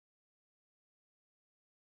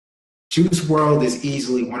Juice World is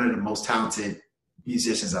easily one of the most talented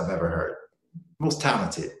musicians I've ever heard. Most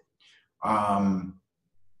talented.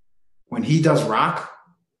 When he does rock,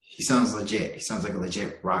 he sounds legit. He sounds like a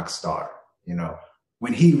legit rock star. You know,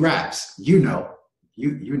 when he raps, you know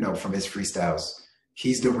from his freestyles,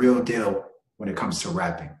 he's the real deal when it comes to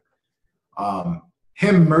rapping.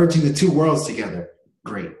 Him merging the two worlds together,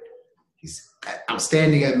 great. He's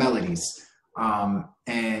outstanding at melodies.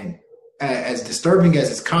 And as disturbing as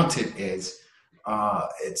his content is,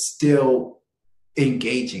 it's still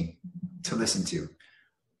engaging to listen to.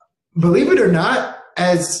 Believe it or not,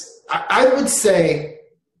 as I would say,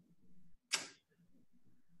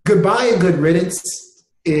 Goodbye and Good Riddance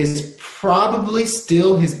is probably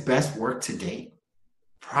still his best work to date.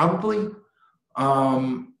 Probably.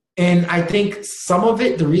 And I think some of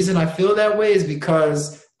it, the reason I feel that way is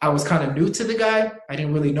because I was kind of new to the guy. I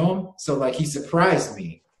didn't really know him. So like he surprised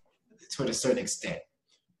me to a certain extent.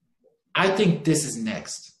 I think this is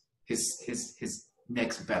next. His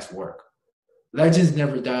next best work. Legends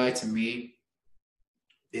Never Die to me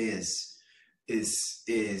is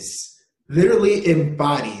literally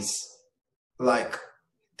embodies like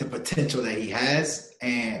the potential that he has.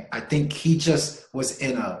 And I think he just was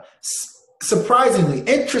in a surprisingly,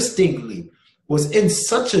 interestingly, was in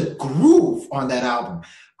such a groove on that album.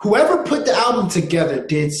 Whoever put the album together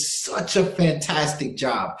did such a fantastic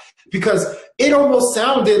job because it almost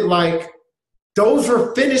sounded like those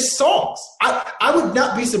were finished songs. I would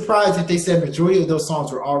not be surprised if they said majority of those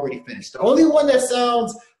songs were already finished. The only one that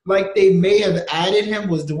sounds like they may have added him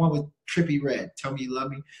was the one with Trippie Redd, Tell Me You Love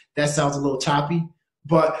Me. That sounds a little choppy,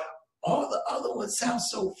 but all the other ones sound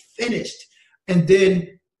so finished. And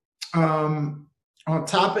then on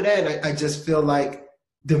top of that, I just feel like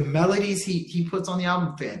the melodies he puts on the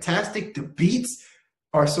album, fantastic. The beats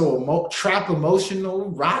are so trap emotional,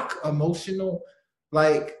 rock emotional,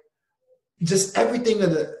 like just everything of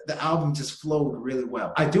the album just flowed really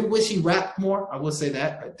well. I do wish he rapped more. I will say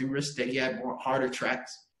that. I do wish that he had more harder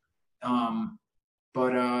tracks.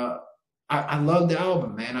 But I love the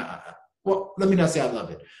album, man. Well, let me not say I love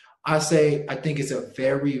it. I think it's a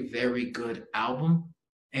very, very good album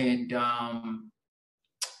and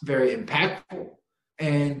very impactful.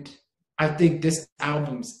 And I think this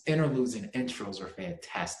album's interludes and intros are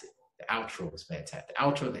fantastic. The outro was fantastic. The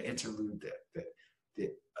outro, the interlude,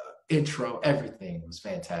 the intro, everything was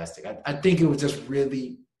fantastic. I think it was just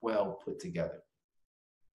really well put together.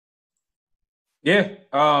 Yeah,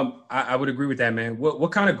 I would agree with that, man.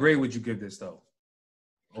 What kind of grade would you give this, though,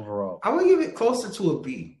 overall? I would give it closer to a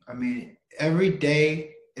B. I mean, every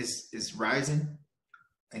day is rising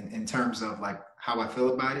in terms of like how I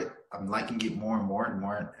feel about it. I'm liking it more and more and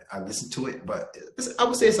more. I listen to it, but I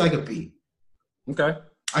would say it's like a B. Okay.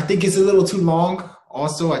 I think it's a little too long.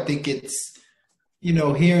 Also, I think it's,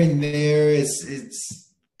 here and there.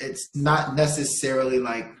 It's not necessarily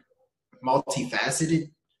like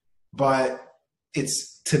multifaceted, but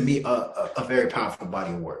it's to me a very powerful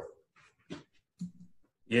body of work.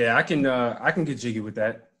 Yeah, I can get jiggy with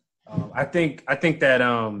that. I think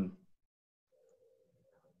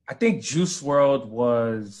Juice World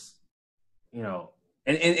was,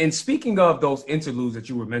 and speaking of those interludes that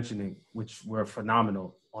you were mentioning, which were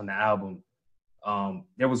phenomenal on the album,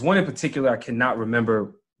 there was one in particular, I cannot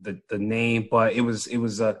remember the name, but it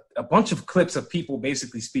was a bunch of clips of people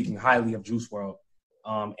basically speaking highly of Juice World.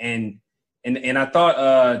 And I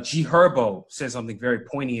thought G Herbo said something very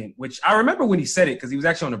poignant, which I remember when he said it because he was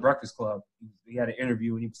actually on the Breakfast Club. He had an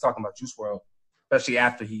interview and he was talking about Juice World, especially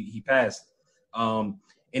after he passed. And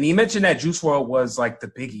he mentioned that Juice World was like the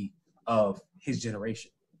Biggie of his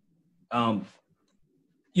generation.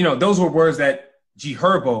 Those were words that G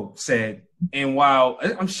Herbo said. And while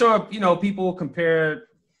I'm sure, people compare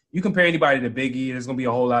anybody to Biggie, there's going to be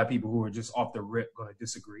a whole lot of people who are just off the rip going to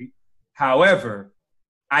disagree. However,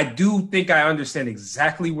 I do think I understand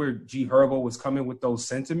exactly where G Herbo was coming with those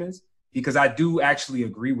sentiments because I do actually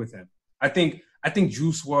agree with him. I think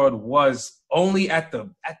Juice WRLD was only at the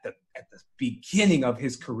beginning of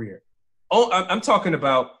his career. Oh, I'm talking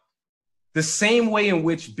about the same way in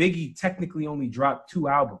which Biggie technically only dropped 2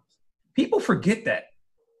 albums. People forget that.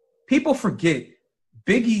 People forget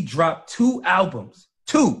Biggie dropped 2 albums,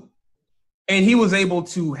 2, and he was able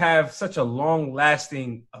to have such a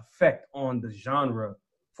long-lasting effect on the genre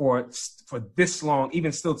for this long,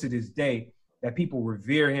 even still to this day, that people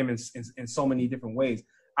revere him in so many different ways.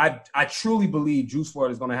 I truly believe Juice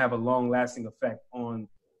WRLD is going to have a long-lasting effect on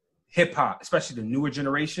hip-hop, especially the newer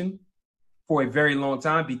generation, for a very long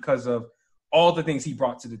time because of all the things he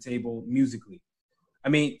brought to the table musically. I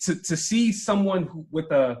mean, to see someone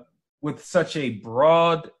with such a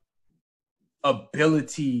broad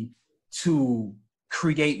ability to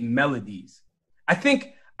create melodies. I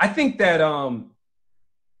think that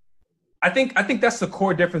I think that's the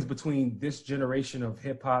core difference between this generation of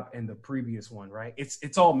hip hop and the previous one, right?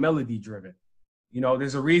 It's all melody driven. You know,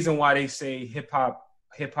 there's a reason why they say hip hop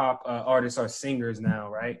artists are singers now,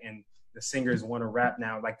 right? And the singers want to rap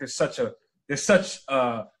now. Like there's such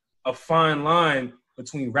a fine line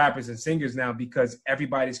between rappers and singers now because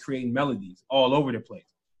everybody's creating melodies all over the place.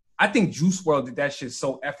 I think Juice WRLD did that shit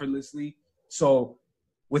so effortlessly. So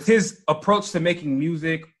with his approach to making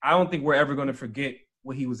music, I don't think we're ever going to forget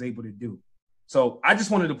what he was able to do. So I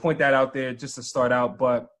just wanted to point that out there just to start out.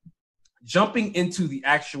 But jumping into the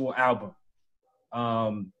actual album,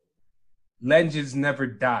 Legends Never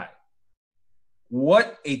Die.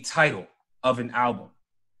 What a title of an album.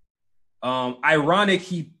 Ironic,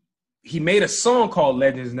 he made a song called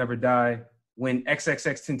Legends Never Die when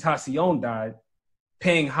XXXTentacion died,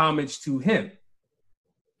 paying homage to him.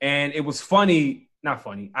 And it was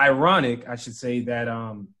ironic, I should say, that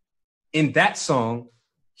in that song,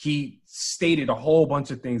 he stated a whole bunch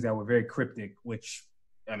of things that were very cryptic, which,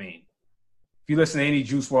 I mean, if you listen to any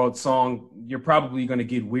Juice WRLD song, you're probably going to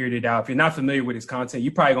get weirded out. If you're not familiar with his content,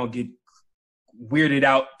 you're probably going to get weirded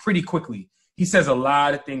out pretty quickly. He says a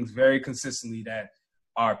lot of things very consistently that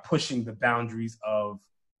are pushing the boundaries of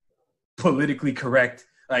politically correct.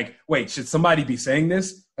 Like, wait, should somebody be saying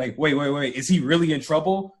this? Like, wait, is he really in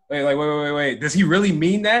trouble? Wait, does he really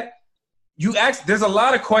mean that? You ask, there's a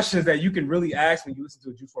lot of questions that you can really ask when you listen to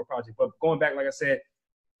a Juice WRLD project. But going back, like I said,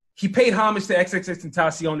 he paid homage to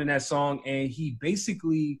XXXTentacion in that song, and he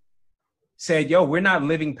basically said, yo, we're not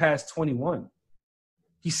living past 21.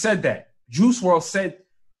 He said that. Juice WRLD said,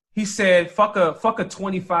 he said, fuck a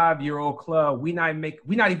 25-year-old club. We not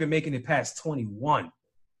even making it past 21.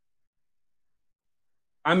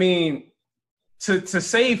 I mean, to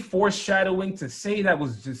say foreshadowing, to say that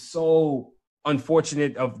was just so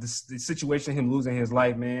unfortunate of the situation of him losing his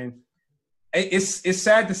life, man. It's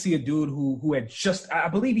sad to see a dude who had just, I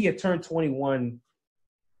believe he had turned 21.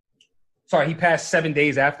 Sorry, he passed 7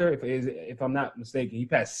 days after, if I'm not mistaken. He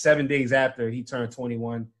passed 7 days after he turned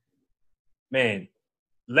 21. Man,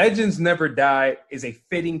 Legends Never Die is a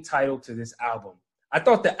fitting title to this album. I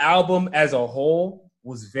thought the album as a whole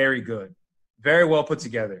was very good. Very well put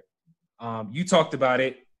together. You talked about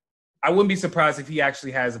it. I wouldn't be surprised if he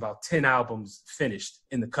actually has about 10 albums finished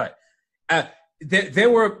in the cut. There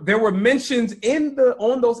were mentions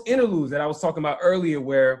on those interludes that I was talking about earlier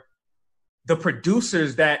where the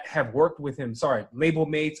producers that have worked with him, label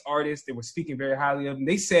mates, artists, they were speaking very highly of him.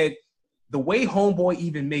 They said the way Homeboy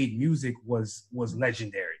even made music was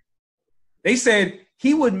legendary. They said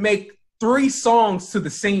he would make 3 songs to the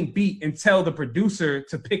same beat and tell the producer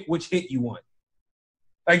to pick which hit you want.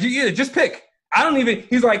 Like, just pick.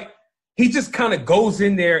 He's like, he just kind of goes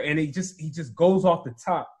in there and he just goes off the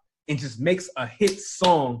top and just makes a hit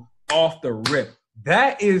song off the rip.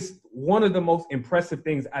 That is one of the most impressive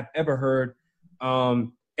things I've ever heard.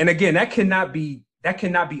 And again, that cannot be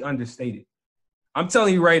understated. I'm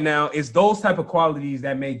telling you right now, it's those type of qualities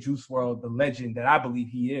that make Juice WRLD the legend that I believe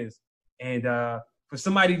he is. And for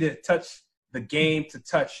somebody to touch the game, to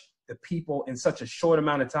touch the people in such a short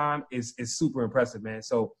amount of time is super impressive, man.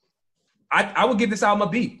 So I would give this album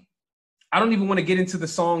a B. I don't even want to get into the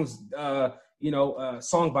songs,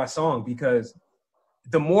 song by song, because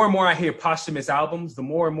the more and more I hear posthumous albums, the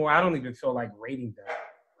more and more I don't even feel like rating them,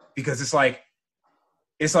 because it's like,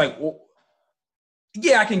 well,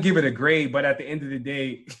 yeah, I can give it a grade, but at the end of the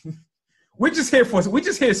day, we're just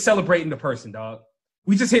here celebrating the person, dog.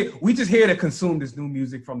 We just here to consume this new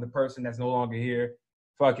music from the person that's no longer here.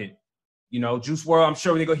 Fuck it. You know, Juice WRLD, I'm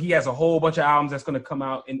sure he has a whole bunch of albums that's going to come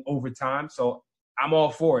out in over time. So I'm all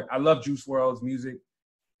for it. I love Juice WRLD's music.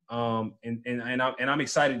 And I'm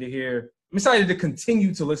excited to hear, I'm excited to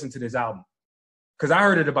continue to listen to this album, because I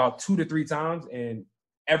heard it about 2 to 3 times, and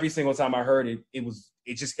every single time I heard it,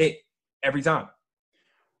 it just hit every time.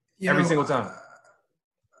 Every single time.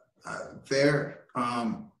 Fair.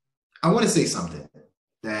 I want to say something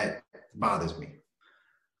that bothers me.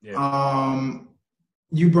 Yeah.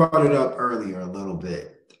 You brought it up earlier a little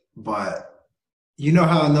bit, but you know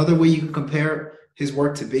how another way you can compare his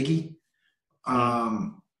work to Biggie?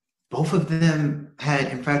 Both of them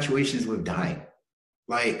had infatuations with dying.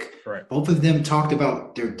 Like, correct. Both of them talked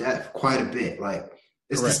about their death quite a bit. Like,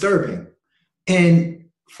 it's correct. Disturbing. And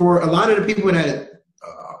for a lot of the people a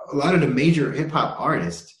lot of the major hip hop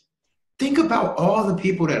artists, think about all the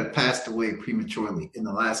people that have passed away prematurely in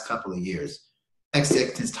the last couple of years.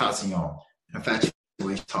 XXXTentacion,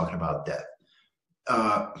 infatuation, talking about death.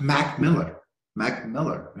 Mac Miller,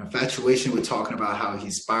 an infatuation with talking about how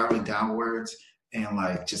he's spiraling downwards and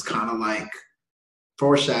like just kind of like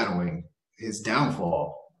foreshadowing his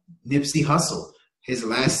downfall. Nipsey Hussle, his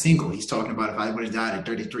last single, he's talking about if I would have died at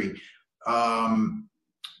 33.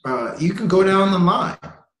 You can go down the line.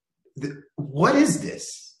 What is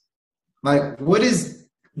this? Like, what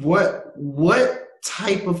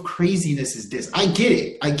type of craziness is this? I get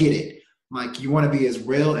it. Like, you want to be as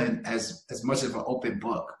real and as much of an open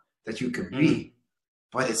book that you could be,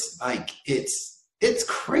 but it's like it's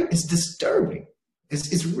crazy. It's disturbing.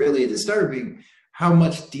 It's really disturbing how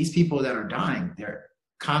much these people that are dying, they're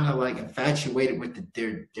kind of like infatuated with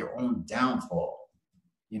their own downfall,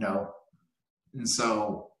 you know? And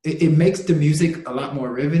so it makes the music a lot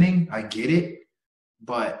more riveting. I get it,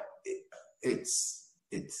 but it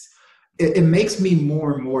makes me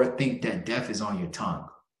more and more think that death is on your tongue,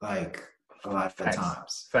 like a lot of the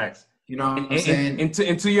times. Facts. You know what I'm saying?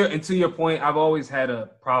 And to your point, I've always had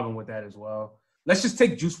a problem with that as well. Let's just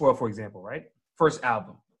take Juice WRLD, for example, right? First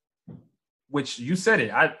album, which you said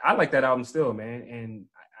it. I like that album still, man. And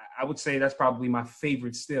I would say that's probably my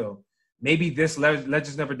favorite still. Maybe this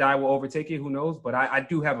Legends Never Die will overtake it. Who knows? But I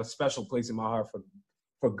do have a special place in my heart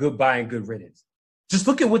for Goodbye and Good Riddance. Just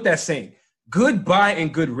look at what that's saying. Goodbye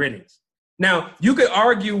and good riddance. Now, you could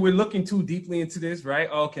argue we're looking too deeply into this, right?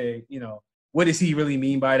 Okay, you know, what does he really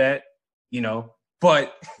mean by that? You know,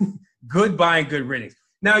 but goodbye and good riddance.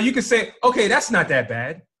 Now, you could say, okay, that's not that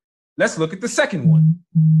bad. Let's look at the second one.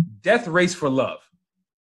 Death Race for Love.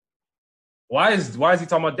 Why is he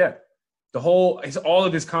talking about death? All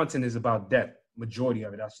of his content is about death. Majority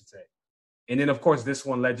of it, I should say. And then, of course, this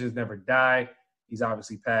one, Legends Never Die. He's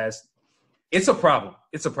obviously passed. It's a problem.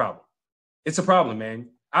 It's a problem, man.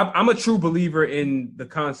 I'm a true believer in the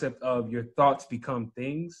concept of your thoughts become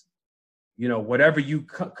things. You know, whatever you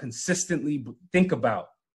consistently think about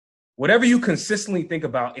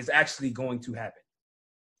is actually going to happen.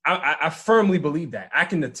 I firmly believe that. I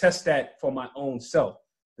can attest that for my own self.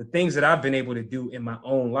 The things that I've been able to do in my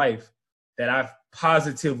own life that I've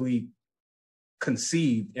positively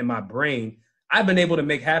conceived in my brain, I've been able to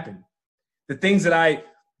make happen. The things that I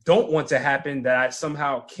don't want to happen, that I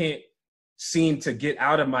somehow can't seem to get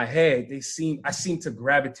out of my head, I seem to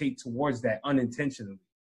gravitate towards that unintentionally.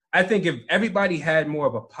 I think if everybody had more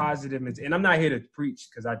of a positive, and I'm not here to preach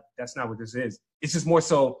because that's not what this is. It's just more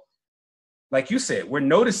so, like you said, we're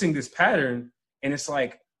noticing this pattern, and it's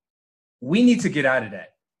like, we need to get out of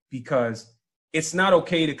that because it's not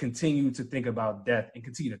okay to continue to think about death and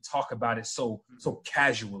continue to talk about it so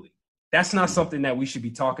casually. That's not something that we should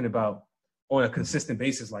be talking about on a consistent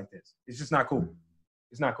basis like this. It's just not cool.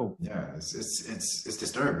 It's not cool. Yeah, it's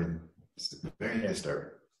disturbing. It's very disturbing.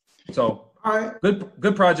 So, all right,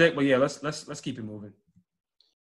 good project, but yeah, let's keep it moving.